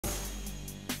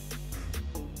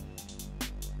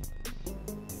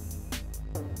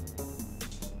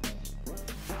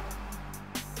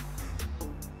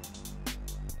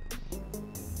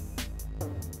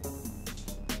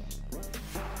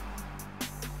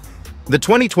The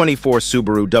 2024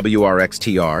 Subaru WRX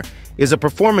TR is a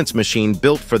performance machine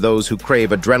built for those who crave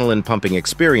adrenaline-pumping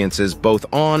experiences both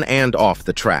on and off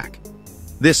the track.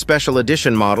 This special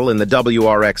edition model in the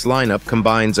WRX lineup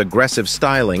combines aggressive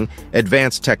styling,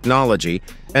 advanced technology,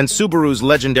 and Subaru's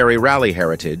legendary rally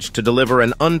heritage to deliver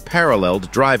an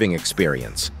unparalleled driving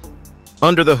experience.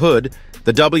 Under the hood,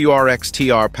 the WRX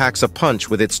TR packs a punch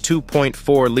with its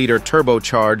 2.4-liter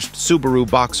turbocharged Subaru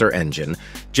Boxer engine,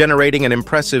 generating an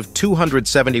impressive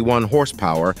 271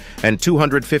 horsepower and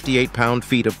 258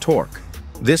 pound-feet of torque.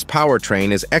 This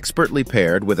powertrain is expertly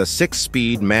paired with a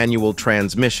 6-speed manual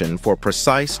transmission for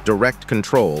precise, direct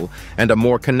control and a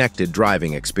more connected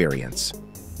driving experience.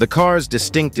 The car's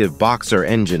distinctive Boxer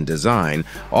engine design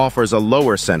offers a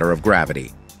lower center of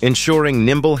gravity, ensuring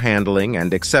nimble handling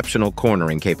and exceptional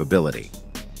cornering capability.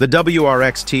 The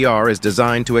WRX TR is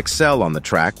designed to excel on the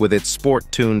track with its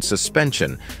sport-tuned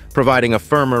suspension, providing a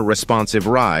firmer, responsive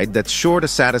ride that's sure to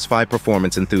satisfy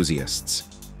performance enthusiasts.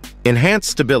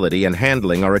 Enhanced stability and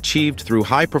handling are achieved through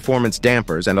high-performance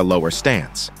dampers and a lower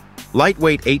stance.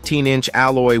 Lightweight 18-inch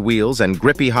alloy wheels and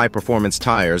grippy high-performance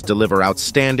tires deliver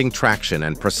outstanding traction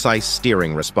and precise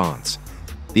steering response.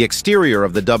 The exterior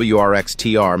of the WRX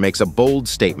TR makes a bold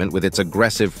statement with its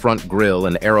aggressive front grille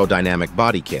and aerodynamic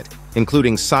body kit,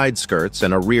 including side skirts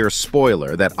and a rear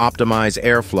spoiler that optimize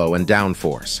airflow and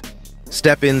downforce.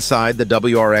 Step inside the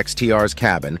WRX TR's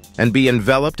cabin and be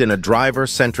enveloped in a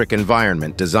driver-centric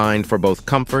environment designed for both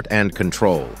comfort and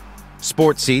control.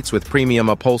 Sport seats with premium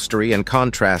upholstery and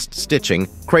contrast stitching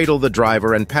cradle the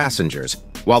driver and passengers,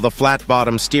 while the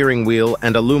flat-bottom steering wheel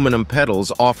and aluminum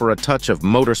pedals offer a touch of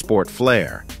motorsport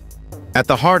flair. At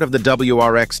the heart of the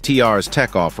WRX TR's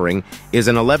tech offering is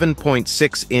an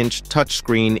 11.6-inch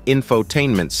touchscreen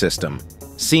infotainment system,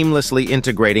 seamlessly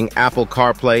integrating Apple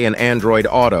CarPlay and Android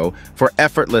Auto for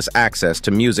effortless access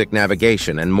to music,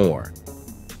 navigation, and more.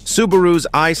 Subaru's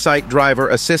EyeSight Driver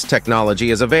Assist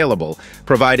Technology is available,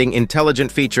 providing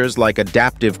intelligent features like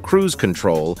adaptive cruise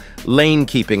control, lane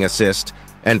keeping assist,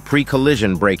 and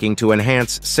pre-collision braking to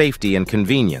enhance safety and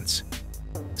convenience.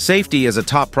 Safety is a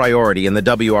top priority in the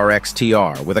WRX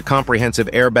TR, with a comprehensive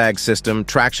airbag system,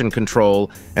 traction control,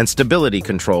 and stability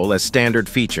control as standard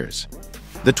features.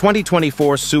 The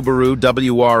 2024 Subaru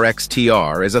WRX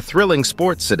TR is a thrilling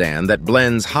sports sedan that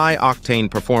blends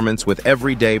high-octane performance with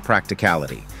everyday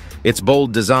practicality. Its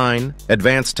bold design,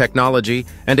 advanced technology,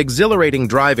 and exhilarating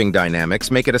driving dynamics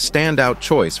make it a standout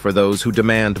choice for those who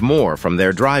demand more from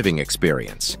their driving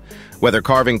experience. Whether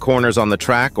carving corners on the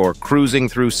track or cruising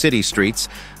through city streets,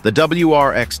 the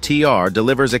WRX TR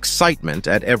delivers excitement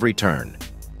at every turn.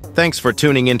 Thanks for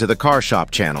tuning into the Car Shop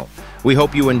channel. We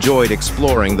hope you enjoyed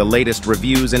exploring the latest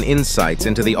reviews and insights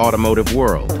into the automotive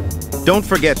world. Don't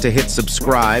forget to hit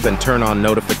subscribe and turn on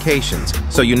notifications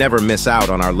so you never miss out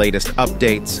on our latest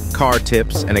updates, car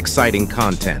tips, and exciting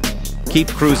content. Keep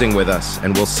cruising with us,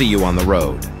 and we'll see you on the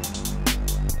road.